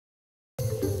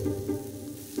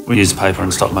We use paper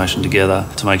and stop motion together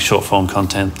to make short form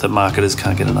content that marketers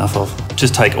can't get enough of.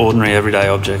 Just take ordinary everyday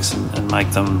objects and make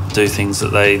them do things that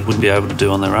they wouldn't be able to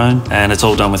do on their own. And it's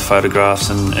all done with photographs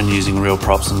and using real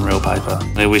props and real paper.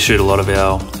 We shoot a lot of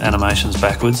our animations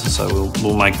backwards, so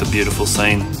we'll make the beautiful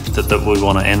scene that we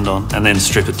want to end on and then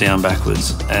strip it down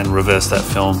backwards and reverse that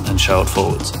film and show it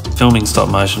forwards. Filming stop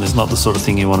motion is not the sort of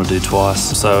thing you want to do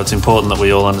twice, so it's important that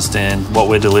we all understand what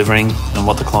we're delivering and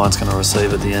what the client's going to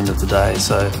receive at the end of the day.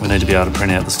 So we need to be able to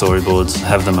print out the storyboards,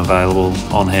 have them available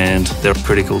on hand. They're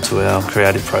critical to our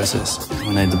creative process.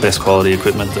 We need the best quality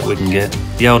equipment that we can get.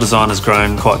 Yelldesign has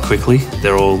grown quite quickly.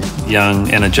 They're all young,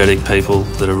 energetic people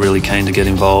that are really keen to get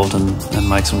involved and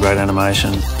make some great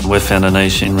animation. We've found a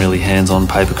niche in really hands-on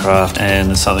paper craft,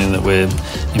 and it's something that we're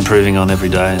improving on every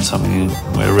day and something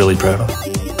we're really proud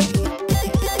of.